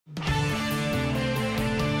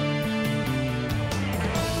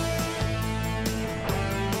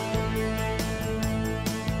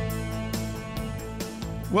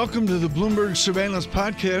Welcome to the Bloomberg Surveillance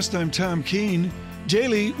Podcast. I'm Tom Keene.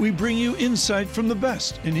 Daily, we bring you insight from the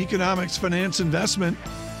best in economics, finance, investment,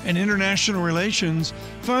 and international relations.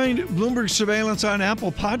 Find Bloomberg Surveillance on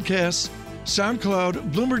Apple Podcasts,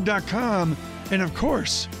 SoundCloud, Bloomberg.com, and of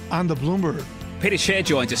course, on the Bloomberg. Peter Tchir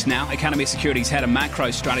joins us now, Economist Securities Head of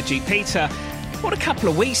Macro Strategy. Peter, what a couple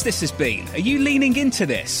of weeks this has been. Are you leaning into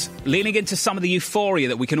this? Leaning into some of the euphoria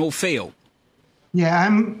that we can all feel? Yeah,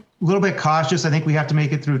 I'm a little bit cautious. I think we have to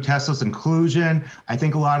make it through Tesla's inclusion. I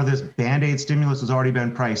think a lot of this Band-Aid stimulus has already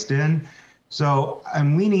been priced in. So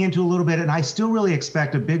I'm leaning into a little bit, and I still really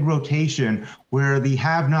expect a big rotation where the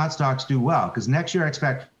have-not stocks do well. Because next year I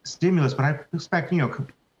expect stimulus, but I expect,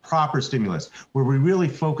 proper stimulus, where we really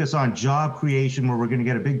focus on job creation, where we're going to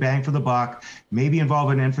get a big bang for the buck, maybe involve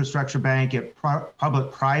an infrastructure bank, get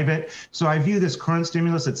public-private. So I view this current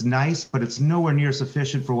stimulus, it's nice, but it's nowhere near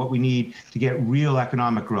sufficient for what we need to get real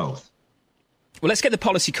economic growth. Well, let's get the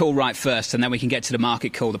policy call right first, and then we can get to the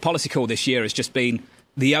market call. The policy call this year has just been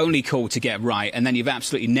the only call to get right, and then you've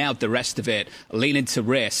absolutely nailed the rest of it. Lean into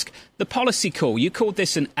risk. The policy call, you called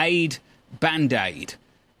this an aid Band-Aid.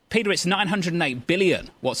 Peter, it's $908 billion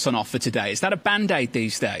what's on offer today. Is that a Band-Aid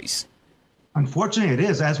these days? Unfortunately, it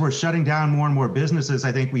is. As we're shutting down more and more businesses,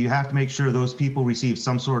 I think we have to make sure those people receive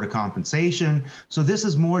some sort of compensation. So this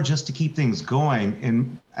is more just to keep things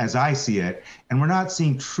going, as I see it. And we're not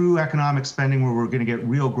seeing true economic spending where we're going to get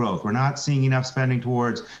real growth. We're not seeing enough spending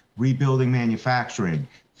towards rebuilding manufacturing,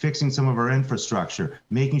 fixing some of our infrastructure,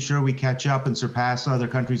 making sure we catch up and surpass other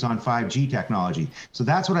countries on 5G technology. So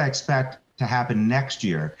that's what I expect to happen next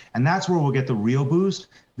year. And that's where we'll get the real boost.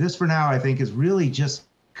 This, for now, I think, is really just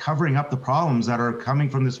covering up the problems that are coming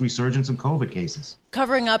from this resurgence in COVID cases.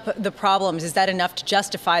 Covering up the problems, is that enough to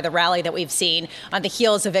justify the rally that we've seen on the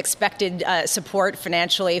heels of expected support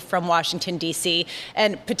financially from Washington, D.C.,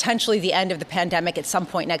 and potentially the end of the pandemic at some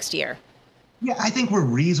point next year? Yeah, I think we're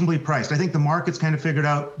reasonably priced. I think the market's kind of figured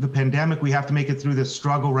out the pandemic. We have to make it through this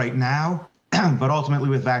struggle right now. But ultimately,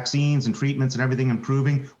 with vaccines and treatments and everything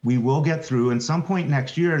improving, we will get through. And some point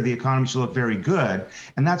next year, the economy should look very good.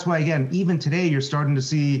 And that's why, again, even today, you're starting to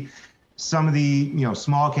see some of the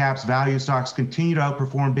small caps, value stocks continue to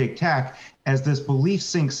outperform big tech as this belief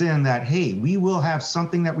sinks in that, hey, we will have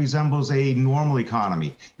something that resembles a normal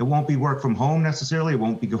economy. It won't be work from home necessarily. It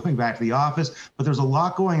won't be going back to the office. But there's a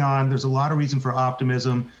lot going on. There's a lot of reason for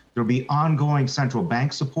optimism. There'll be ongoing central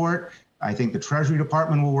bank support. I think the Treasury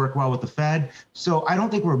Department will work well with the Fed. So I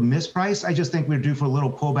don't think we're mispriced. I just think we're due for a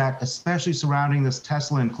little pullback, especially surrounding this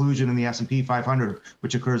Tesla inclusion in the S&P 500,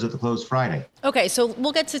 which occurs at the close Friday. Okay, so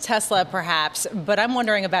we'll get to Tesla perhaps, but I'm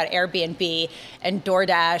wondering about Airbnb and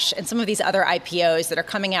DoorDash and some of these other IPOs that are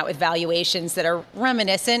coming out with valuations that are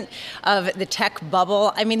reminiscent of the tech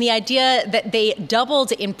bubble. I mean, the idea that they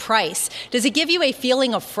doubled in price, does it give you a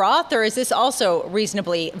feeling of froth, or is this also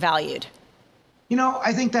reasonably valued?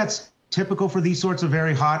 I think that's typical for these sorts of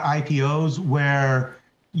very hot IPOs where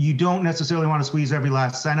you don't necessarily want to squeeze every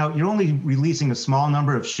last cent out. You're only releasing a small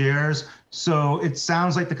number of shares. So it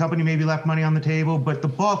sounds like the company maybe left money on the table, but the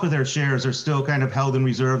bulk of their shares are still kind of held in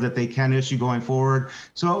reserve that they can issue going forward.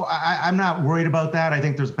 So I'm not worried about that. I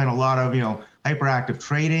think there's been a lot of, hyperactive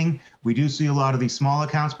trading. We do see a lot of these small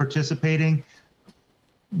accounts participating.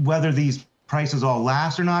 Whether these prices all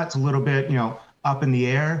last or not, it's a little bit, up in the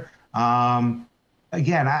air.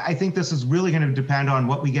 Again, I think this is really going to depend on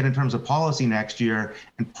what we get in terms of policy next year.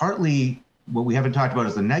 And partly what we haven't talked about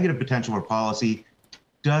is the negative potential for policy.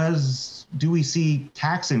 Do we see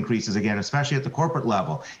tax increases again, especially at the corporate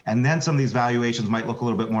level? And then some of these valuations might look a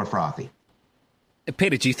little bit more frothy.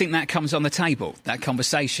 Peter, do you think that comes on the table, that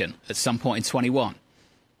conversation, at some point in 21?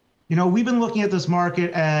 We've been looking at this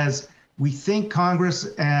market as we think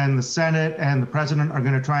Congress and the Senate and the president are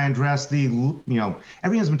going to try and address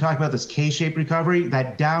everyone's been talking about this K-shaped recovery,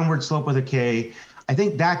 that downward slope of the K. I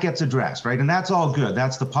think that gets addressed, right? And that's all good.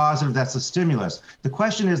 That's the positive. That's the stimulus. The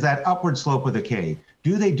question is that upward slope of the K.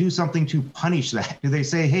 Do they do something to punish that? Do they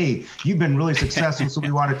say, hey, you've been really successful, so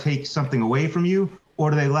we want to take something away from you?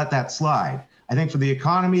 Or do they let that slide? I think for the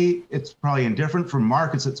economy, it's probably indifferent. For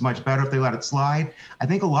markets, it's much better if they let it slide. I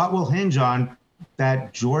think a lot will hinge on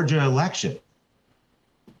that Georgia election.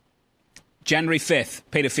 January 5th,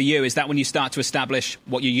 Peter, for you, is that when you start to establish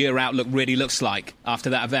what your year outlook really looks like after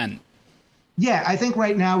that event? Yeah, I think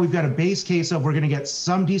right now we've got a base case of we're going to get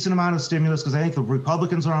some decent amount of stimulus because I think the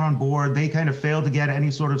Republicans are on board. They kind of failed to get any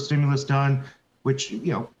sort of stimulus done, which,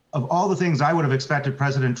 of all the things I would have expected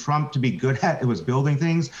President Trump to be good at, it was building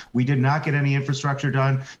things. We did not get any infrastructure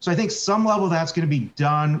done. So I think some level that's going to be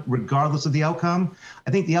done regardless of the outcome.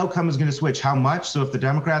 I think the outcome is going to switch how much. So if the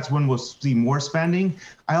Democrats win, we'll see more spending.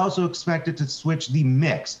 I also expect it to switch the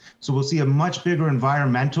mix. So we'll see a much bigger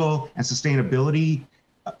environmental and sustainability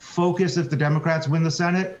focus if the Democrats win the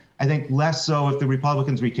Senate. I think less so if the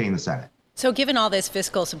Republicans retain the Senate. So given all this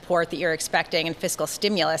fiscal support that you're expecting and fiscal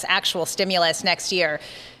stimulus, actual stimulus next year,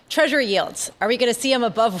 Treasury yields, are we going to see them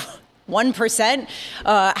above 1%?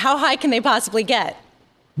 How high can they possibly get?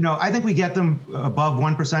 No, I think we get them above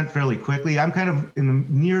 1% fairly quickly. I'm kind of in the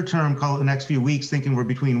near term, call it the next few weeks, thinking we're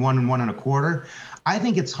between 1 and 1.25. I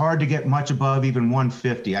think it's hard to get much above even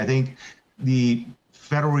 150. I think the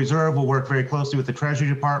Federal Reserve will work very closely with the Treasury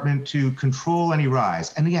Department to control any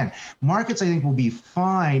rise. And again, markets, I think, will be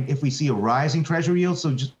fine if we see a rising Treasury yield,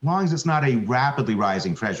 so just as long as it's not a rapidly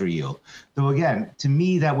rising Treasury yield. Though again, to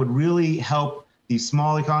me, that would really help these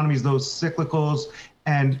small economies, those cyclicals,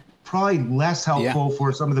 and probably less helpful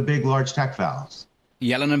for some of the big, large tech valves.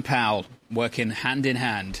 Yellen and Powell working hand in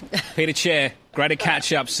hand. Peter Tchir, great to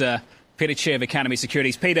catch up, sir. Peter Tchir of Economist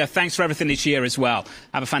Securities. Peter, thanks for everything this year as well.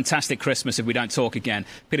 Have a fantastic Christmas if we don't talk again.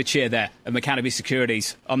 Peter Tchir there of Economist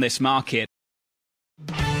Securities on this market.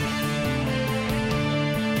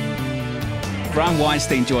 Brian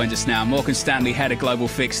Weinstein joins us now, Morgan Stanley head of global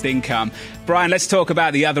fixed income. Brian, let's talk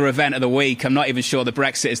about the other event of the week. I'm not even sure that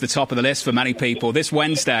Brexit is the top of the list for many people. This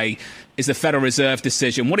Wednesday is the Federal Reserve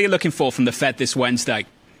decision. What are you looking for from the Fed this Wednesday?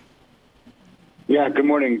 Yeah, good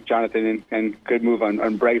morning, Jonathan, and good move on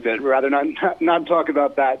Brexit. Rather not talk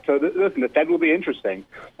about that. So listen, the Fed will be interesting.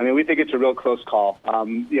 I mean, we think it's a real close call,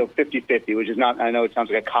 50-50, which is not, I know it sounds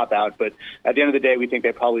like a cop-out, but at the end of the day, we think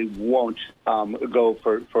they probably won't go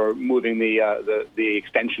for moving the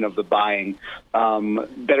extension of the buying.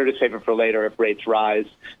 Better to save it for later if rates rise.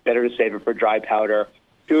 Better to save it for dry powder.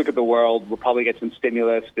 If you look at the world, we'll probably get some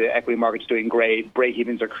stimulus. The equity market's doing great.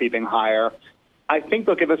 Break-evens are creeping higher. I think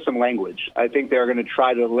they'll give us some language. I think they're going to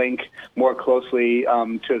try to link more closely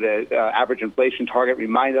to the average inflation target,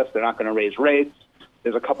 remind us they're not going to raise rates.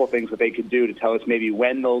 There's a couple of things that they could do to tell us maybe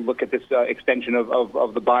when they'll look at this extension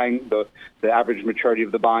of the buying, the average maturity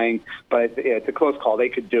of the buying. But it's a close call. They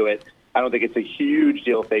could do it. I don't think it's a huge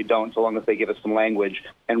deal if they don't, so long as they give us some language,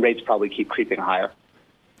 and rates probably keep creeping higher.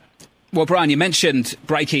 Well, Brian, you mentioned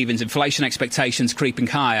break-evens, inflation expectations creeping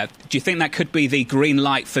higher. Do you think that could be the green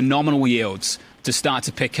light for nominal yields to start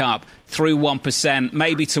to pick up through 1%,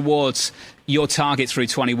 maybe towards your target through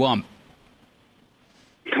 21?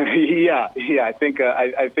 Yeah. I think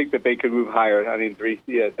that they could move higher. I mean,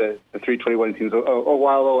 the 321 seems a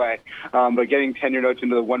while away, but getting 10-year notes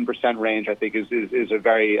into the 1% range, I think, is a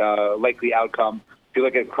very likely outcome. If you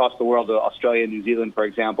look at across the world, Australia and New Zealand, for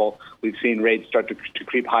example, we've seen rates start to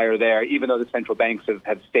creep higher there. Even though the central banks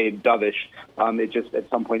have stayed dovish, it just at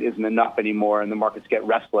some point isn't enough anymore, and the markets get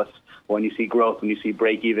restless. When you see growth, when you see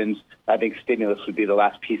break-evens, I think stimulus would be the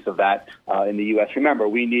last piece of that in the U.S. Remember,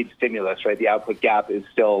 we need stimulus, right? The output gap is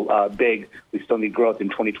still big. We still need growth in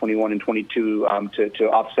 2021 and 22 to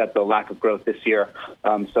offset the lack of growth this year.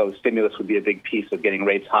 So stimulus would be a big piece of getting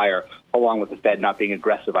rates higher, along with the Fed not being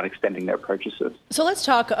aggressive on extending their purchases. So let's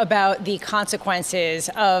talk about the consequences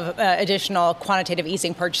of additional quantitative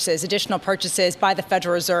easing purchases, additional purchases by the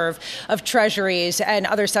Federal Reserve of treasuries and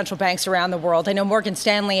other central banks around the world. I know Morgan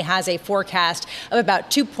Stanley has a forecast of about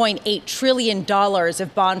 $2.8 trillion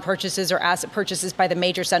of bond purchases or asset purchases by the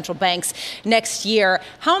major central banks next year.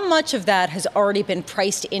 How much of that has already been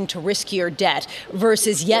priced into riskier debt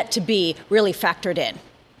versus yet to be really factored in?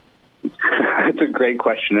 It's a great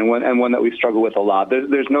question, and one that we struggle with a lot.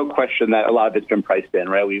 There's no question that a lot of it's been priced in,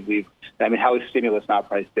 right? How is stimulus not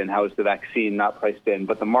priced in? How is the vaccine not priced in?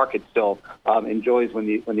 But the market still enjoys when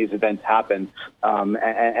these events happen.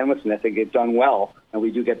 And listen, I think it's done well, and we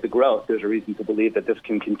do get the growth. There's a reason to believe that this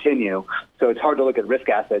can continue. So it's hard to look at risk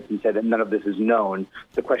assets and say that none of this is known.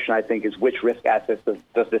 The question, I think, is which risk assets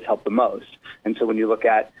does this help the most? And so when you look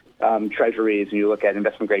at treasuries and you look at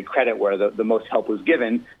investment-grade credit where the most help was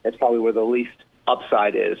given, that's probably where the least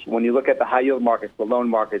upside is. When you look at the high-yield markets, the loan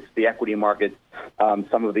markets, the equity markets,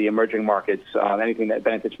 some of the emerging markets, anything that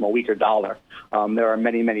benefits from a weaker dollar, there are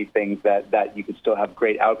many, many things that you could still have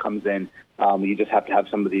great outcomes in. You just have to have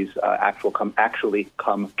some of these actually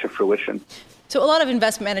come to fruition. So a lot of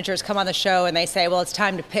investment managers come on the show and they say, well, it's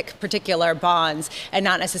time to pick particular bonds and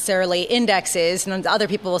not necessarily indexes. And other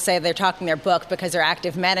people will say they're talking their book because they're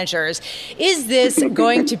active managers. Is this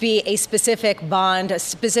going to be a specific bond, a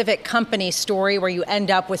specific company story where you end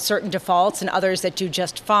up with certain defaults and others that do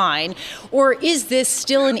just fine? Or is this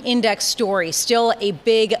still an index story, still a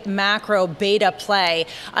big macro beta play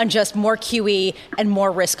on just more QE and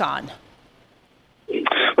more risk on?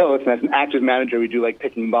 Well, listen, as an active manager, we do like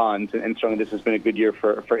picking bonds, and certainly this has been a good year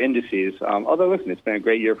for indices. Although, listen, it's been a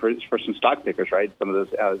great year for some stock pickers, right? Some of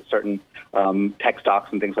those certain tech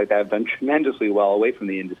stocks and things like that have done tremendously well away from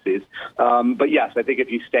the indices. But yes, I think if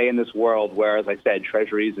you stay in this world where, as I said,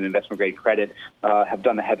 treasuries and investment-grade credit have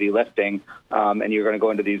done the heavy lifting, and you're going to go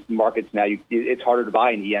into these markets now, it's harder to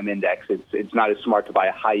buy an EM index. It's not as smart to buy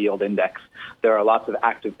a high-yield index. There are lots of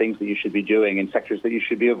active things that you should be doing in sectors that you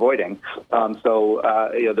should be avoiding.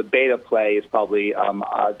 The beta play is probably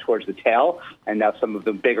towards the tail, and now some of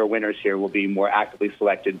the bigger winners here will be more actively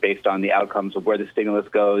selected based on the outcomes of where the stimulus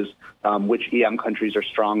goes, which EM countries are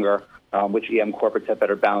stronger, which EM corporates have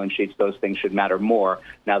better balance sheets. Those things should matter more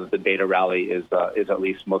now that the beta rally is at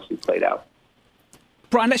least mostly played out.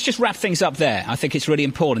 Brian, let's just wrap things up there. I think it's really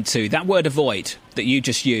important too. That word avoid that you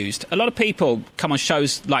just used. A lot of people come on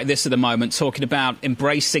shows like this at the moment talking about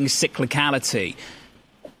embracing cyclicality.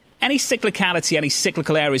 Any cyclicality, any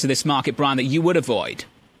cyclical areas of this market, Brian, that you would avoid?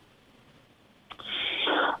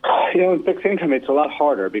 In fixed income, it's a lot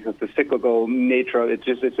harder because the cyclical nature of it's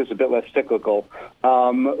just a bit less cyclical.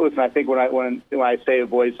 Listen, I think when I say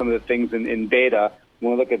avoid some of the things in beta,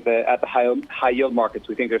 when we look at the high yield markets,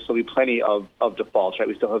 we think there's still be plenty of defaults, right?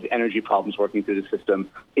 We still have energy problems working through the system.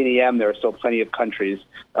 In EM, there are still plenty of countries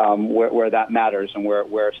where that matters and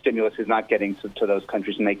where stimulus is not getting to those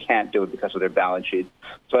countries, and they can't do it because of their balance sheets.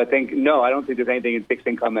 So I think, no, I don't think there's anything in fixed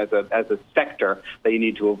income as a sector that you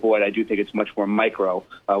need to avoid. I do think it's much more micro,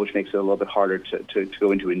 which makes it a little bit harder to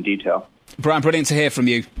go into in detail. Brian, brilliant to hear from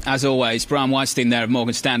you, as always. Brian Weinstein there of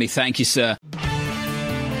Morgan Stanley. Thank you, sir.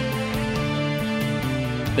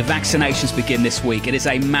 The vaccinations begin this week. It is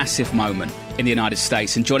a massive moment in the United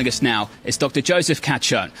States. And joining us now is Dr. Joseph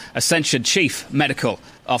Cacchione, Ascension Chief Medical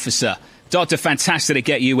Officer. Doctor, fantastic to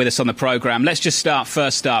get you with us on the program. Let's just start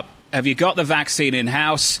first up. Have you got the vaccine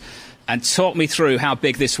in-house? And talk me through how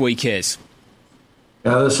big this week is.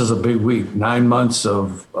 Yeah, this is a big week. 9 months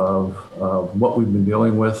of what we've been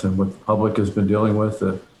dealing with and what the public has been dealing with.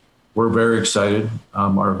 We're very excited.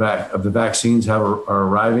 The vaccines are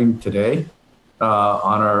arriving today.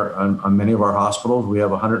 On many of our hospitals. We have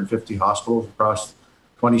 150 hospitals across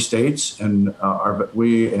 20 states, and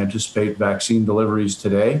we anticipate vaccine deliveries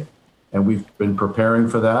today. And we've been preparing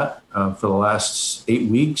for that for the last 8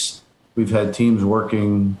 weeks. We've had teams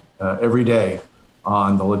working every day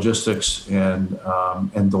on the logistics and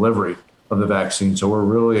delivery of the vaccine. So we're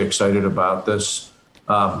really excited about this.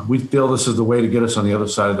 We feel this is the way to get us on the other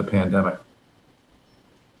side of the pandemic.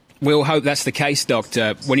 We'll hope that's the case,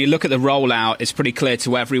 Doctor. When you look at the rollout, it's pretty clear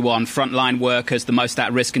to everyone, frontline workers, the most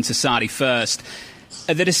at risk in society first.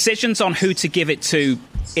 Are the decisions on who to give it to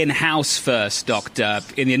in-house first, Doctor,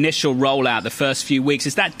 in the initial rollout, the first few weeks,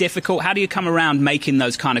 is that difficult? How do you come around making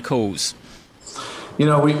those kind of calls? We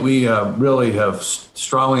really have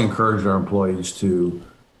strongly encouraged our employees to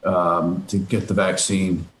get the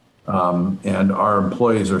vaccine. And our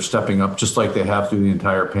employees are stepping up just like they have through the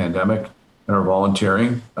entire pandemic. And are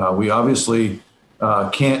volunteering. We obviously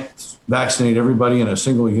can't vaccinate everybody in a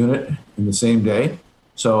single unit in the same day.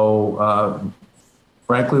 So,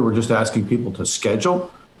 frankly, we're just asking people to schedule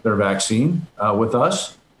their vaccine with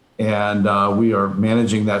us. And we are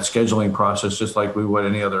managing that scheduling process just like we would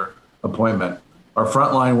any other appointment. Our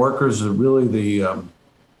frontline workers are really the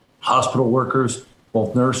hospital workers,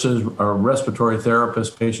 both nurses, our respiratory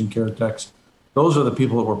therapists, patient care techs. Those are the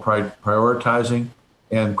people that we're prioritizing.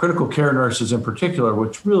 And critical care nurses in particular,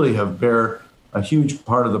 which really have bear a huge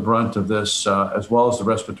part of the brunt of this, as well as the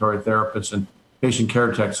respiratory therapists and patient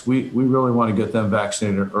care techs, we really want to get them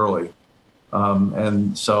vaccinated early.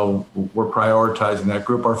 And so we're prioritizing that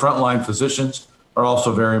group. Our frontline physicians are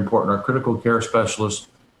also very important. Our critical care specialists,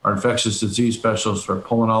 our infectious disease specialists, our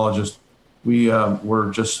pulmonologists.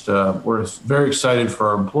 We're very excited for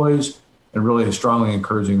our employees and really strongly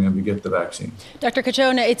encouraging them to get the vaccine. Dr.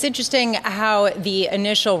 Cacchione, it's interesting how the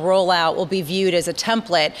initial rollout will be viewed as a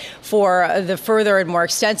template for the further and more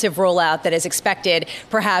extensive rollout that is expected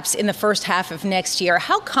perhaps in the first half of next year.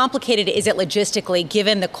 How complicated is it logistically,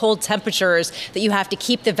 given the cold temperatures that you have to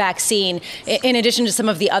keep the vaccine, in addition to some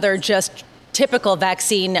of the other just typical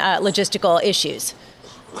vaccine logistical issues?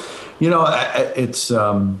 It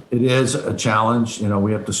is a challenge.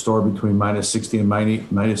 We have to store between minus 60 and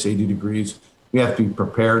minus 80 degrees. We have to be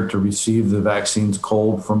prepared to receive the vaccines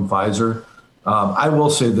cold from Pfizer. I will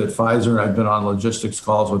say that Pfizer, I've been on logistics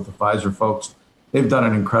calls with the Pfizer folks. They've done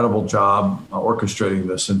an incredible job orchestrating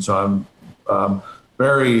this. And so I'm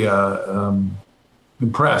very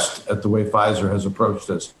impressed at the way Pfizer has approached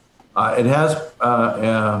this. It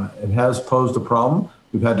has posed a problem.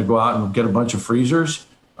 We've had to go out and get a bunch of freezers.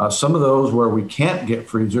 Some of those where we can't get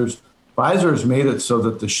freezers, Pfizer has made it so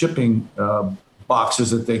that the shipping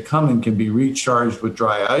boxes that they come in can be recharged with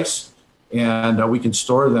dry ice, and we can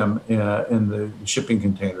store them in the shipping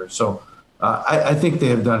containers. So I think they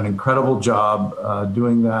have done an incredible job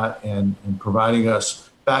doing that and providing us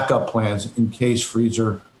backup plans in case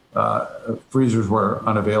freezers were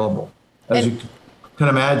unavailable. As you can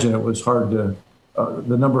imagine, it was hard to,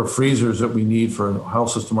 the number of freezers that we need for a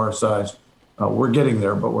health system our size, we're getting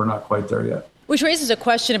there, but we're not quite there yet. Which raises a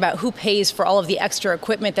question about who pays for all of the extra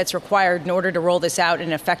equipment that's required in order to roll this out in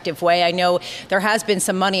an effective way. I know there has been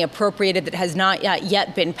some money appropriated that has not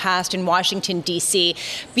yet been passed in Washington, D.C.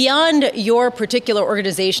 Beyond your particular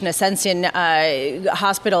organization, Ascension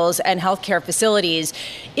Hospitals and Healthcare Facilities,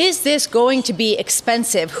 is this going to be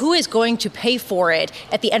expensive? Who is going to pay for it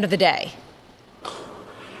at the end of the day?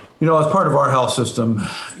 You know, as part of our health system,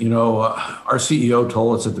 our CEO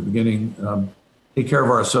told us at the beginning, take care of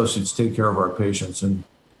our associates, take care of our patients, and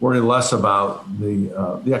worry less about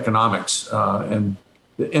the economics. And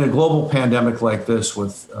in a global pandemic like this,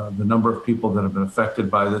 with the number of people that have been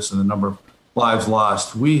affected by this and the number of lives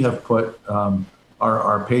lost, we have put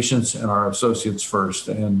our patients and our associates first.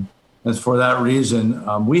 And as for that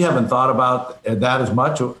reason, we haven't thought about that as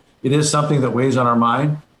much. It is something that weighs on our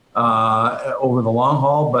mind over the long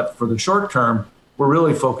haul, but for the short term, we're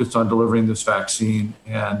really focused on delivering this vaccine.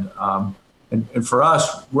 And for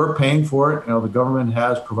us, we're paying for it. The government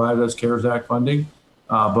has provided us CARES Act funding,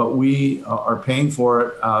 but we are paying for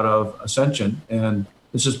it out of Ascension. And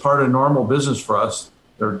this is part of normal business for us.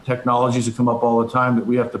 There are technologies that come up all the time that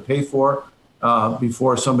we have to pay for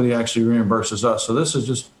before somebody actually reimburses us. So this is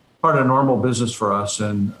just part of normal business for us.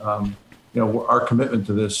 And, our commitment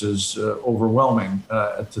to this is overwhelming,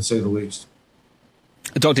 to say the least.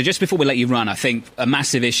 Doctor, just before we let you run, I think a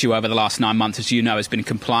massive issue over the last 9 months, as you know, has been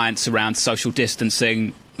compliance around social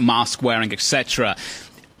distancing, mask wearing, etc.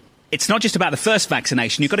 It's not just about the first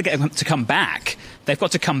vaccination. You've got to get them to come back. They've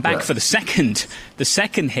got to come back for the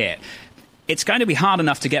second hit. It's going to be hard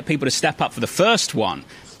enough to get people to step up for the first one.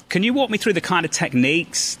 Can you walk me through the kind of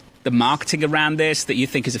techniques, the marketing around this that you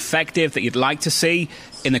think is effective, that you'd like to see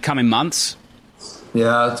in the coming months?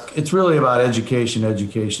 Yeah, it's really about education,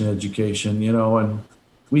 and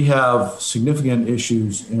we have significant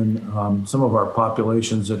issues in some of our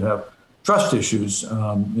populations that have trust issues.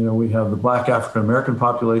 We have the Black African-American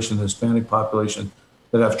population, the Hispanic population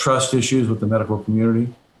that have trust issues with the medical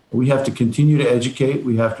community. We have to continue to educate.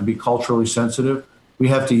 We have to be culturally sensitive. We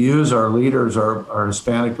have to use our leaders, our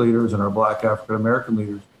Hispanic leaders and our Black African-American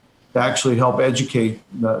leaders to actually help educate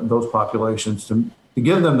those populations, to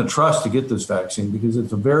give them the trust to get this vaccine, because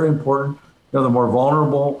it's a very important. The more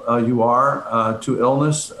vulnerable you are to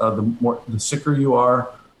illness, the sicker you are,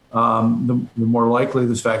 the more likely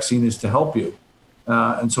this vaccine is to help you.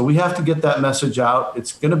 And so we have to get that message out.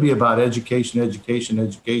 It's going to be about education.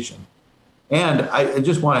 And I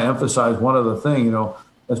just want to emphasize one other thing.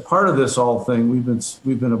 As part of this whole thing,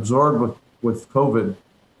 we've been absorbed with COVID,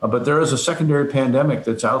 but there is a secondary pandemic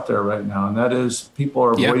that's out there right now, and that is people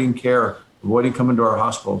are avoiding care, avoiding coming to our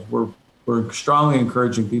hospitals. We're strongly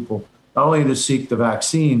encouraging people not only to seek the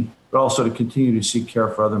vaccine, but also to continue to seek care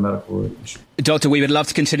for other medical issues. Doctor, we would love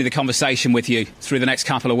to continue the conversation with you through the next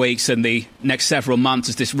couple of weeks and the next several months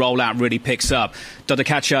as this rollout really picks up. Dr.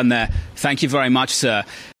 Cacchione there, thank you very much, sir.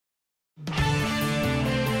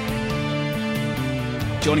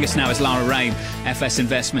 Joining us now is Lara Rhame, FS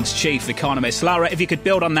Investments Chief Economist. Lara, if you could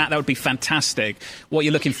build on that would be fantastic. What are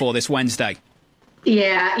you looking for this Wednesday?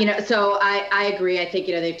 Yeah, so I agree. I think,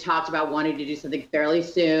 they've talked about wanting to do something fairly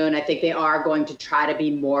soon. I think they are going to try to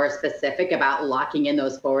be more specific about locking in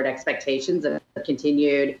those forward expectations of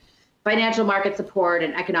continued financial market support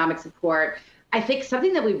and economic support. I think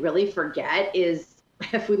something that we really forget is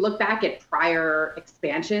if we look back at prior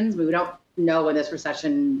expansions, we don't know when this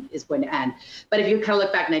recession is going to end. But if you kind of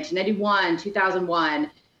look back 1991,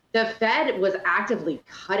 2001, the Fed was actively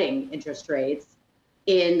cutting interest rates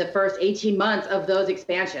in the first 18 months of those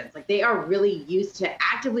expansions. Like, they are really used to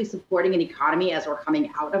actively supporting an economy as we're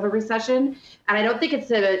coming out of a recession. And I don't think it's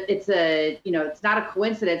not a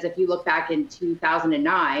coincidence if you look back in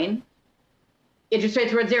 2009, interest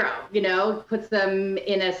rates were at zero, puts them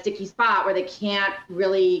in a sticky spot where they can't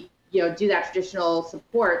really, do that traditional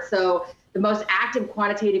support. So the most active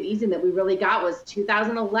quantitative easing that we really got was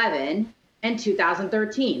 2011 and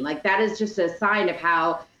 2013. Like, that is just a sign of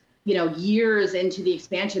how, years into the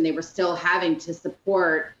expansion, they were still having to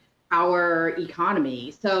support our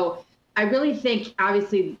economy. So I really think,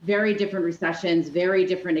 obviously, very different recessions, very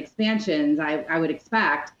different expansions, I would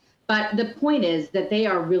expect. But the point is that they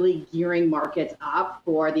are really gearing markets up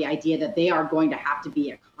for the idea that they are going to have to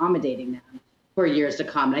be accommodating them for years to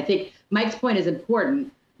come. And I think Mike's point is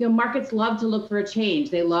important. Markets love to look for a change.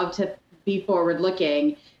 They love to be forward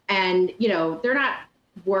looking. And, they're not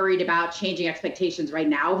worried about changing expectations right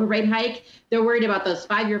now of a rate hike. They're worried about those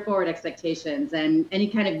 5-year forward expectations, and any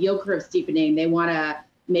kind of yield curve steepening. They want to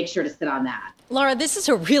make sure to sit on that. Lara, this is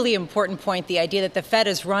a really important point, the idea that the Fed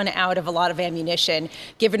has run out of a lot of ammunition,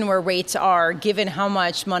 given where rates are, given how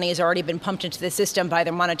much money has already been pumped into the system by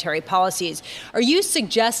their monetary policies. Are you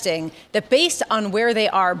suggesting that based on where they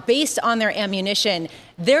are, based on their ammunition,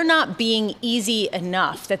 they're not being easy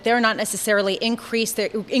enough, that they're not necessarily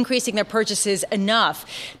increasing their purchases enough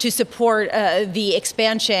to support the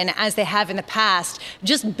expansion as they have in the past,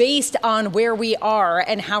 just based on where we are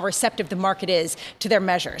and how receptive the market is to their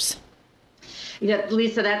measures?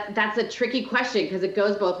 Lisa, that's a tricky question because it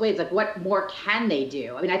goes both ways. Like, what more can they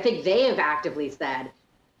do? I mean, I think they have actively said,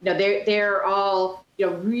 they're all,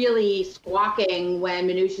 really squawking when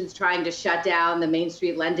Mnuchin's trying to shut down the Main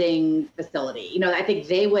Street lending facility. I think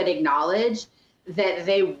they would acknowledge that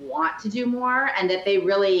they want to do more and that they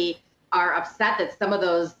really are upset that some of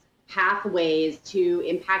those pathways to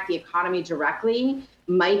impact the economy directly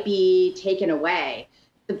might be taken away.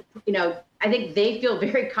 I think they feel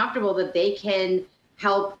very comfortable that they can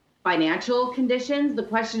help financial conditions. The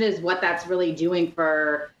question is what that's really doing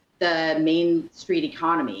for the Main Street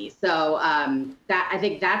economy. So I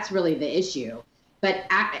think that's really the issue. But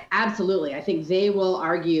absolutely, I think they will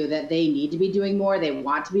argue that they need to be doing more. They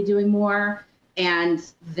want to be doing more. And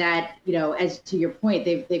that, as to your point,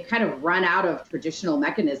 they've kind of run out of traditional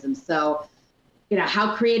mechanisms. So,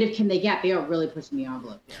 how creative can they get? They are really pushing the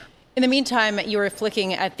envelope here. In the meantime, you were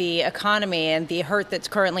flicking at the economy and the hurt that's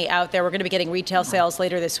currently out there. We're going to be getting retail sales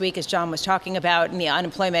later this week, as John was talking about, and the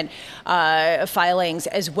unemployment filings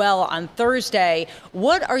as well on Thursday.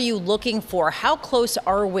 What are you looking for? How close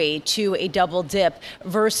are we to a double dip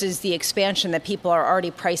versus the expansion that people are already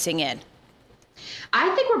pricing in?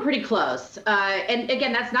 I think we're pretty close. And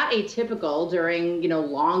again, that's not atypical during,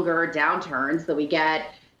 longer downturns that we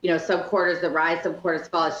get, some quarters that rise, some quarters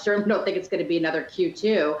fall. I certainly don't think it's going to be another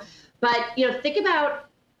Q2. But, think about,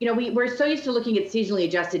 we're so used to looking at seasonally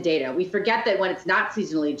adjusted data. We forget that when it's not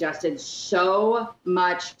seasonally adjusted, so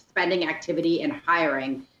much spending activity and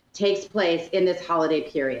hiring takes place in this holiday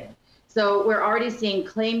period. So we're already seeing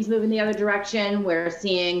claims move in the other direction. We're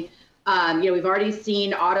seeing, we've already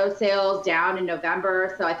seen auto sales down in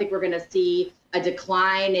November. So I think we're going to see a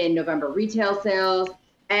decline in November retail sales.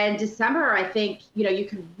 And December, I think, you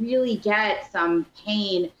could really get some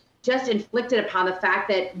pain just inflicted upon the fact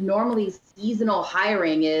that normally seasonal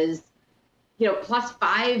hiring is, plus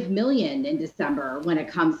 5 million in December when it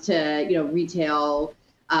comes to, retail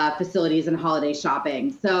facilities and holiday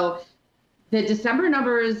shopping. So the December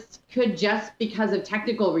numbers could, just because of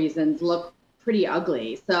technical reasons, look pretty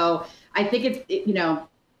ugly. So I think it's,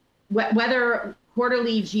 whether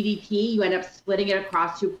quarterly GDP, you end up splitting it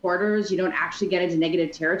across 2 quarters, you don't actually get into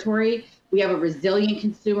negative territory. We have a resilient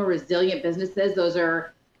consumer, resilient businesses.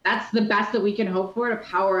 That's the best that we can hope for to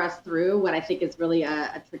power us through what I think is really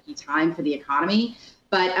a tricky time for the economy.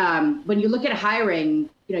 But when you look at hiring,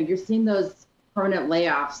 you're seeing those permanent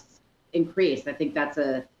layoffs increase. I think that's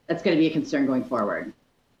going to be a concern going forward.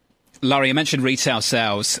 Lara, you mentioned retail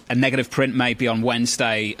sales. A negative print maybe on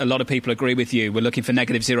Wednesday. A lot of people agree with you. We're looking for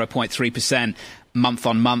negative 0.3% month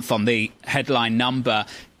on month on the headline number.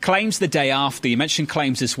 Claims the day after. You mentioned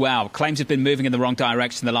claims as well. Claims have been moving in the wrong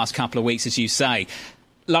direction the last couple of weeks, as you say.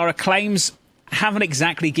 Lara, claims haven't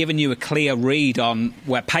exactly given you a clear read on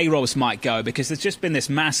where payrolls might go because there's just been this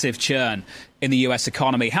massive churn in the US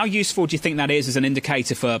economy. How useful do you think that is as an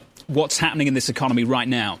indicator for what's happening in this economy right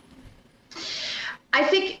now? I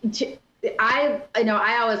think I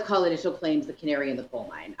always call initial claims the canary in the coal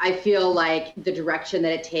mine. I feel like the direction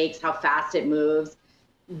that it takes, how fast it moves,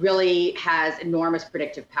 really has enormous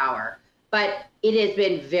predictive power. But it has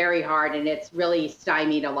been very hard, and it's really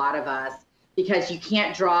stymied a lot of us because you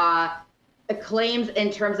can't draw claims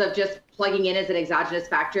in terms of just plugging in as an exogenous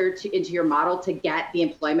factor into your model to get the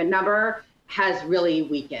employment number has really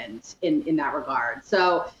weakened in that regard.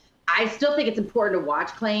 So I still think it's important to watch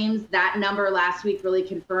claims. That number last week really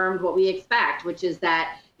confirmed what we expect, which is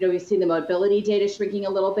that, we've seen the mobility data shrinking a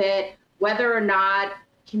little bit. Whether or not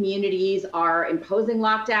communities are imposing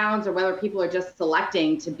lockdowns or whether people are just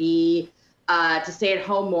selecting to stay at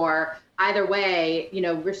home more, either way,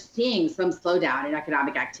 we're seeing some slowdown in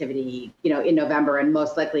economic activity, in November and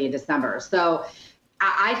most likely in December. So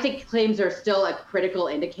I think claims are still a critical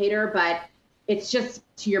indicator, but it's just,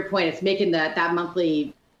 to your point, it's making that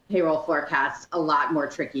monthly payroll forecasts a lot more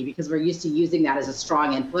tricky because we're used to using that as a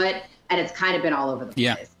strong input, and it's kind of been all over the place.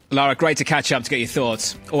 Yeah. Lara, great to catch up to get your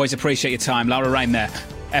thoughts. Always appreciate your time. Lara Rhame there,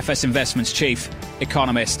 FS Investments Chief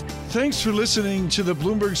Economist. Thanks for listening to the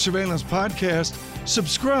Bloomberg Surveillance Podcast.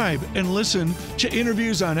 Subscribe and listen to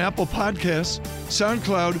interviews on Apple Podcasts,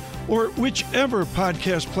 SoundCloud, or whichever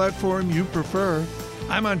podcast platform you prefer.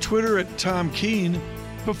 I'm on Twitter at Tom Keene.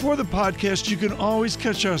 Before the podcast, you can always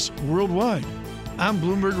catch us worldwide on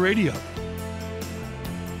Bloomberg Radio.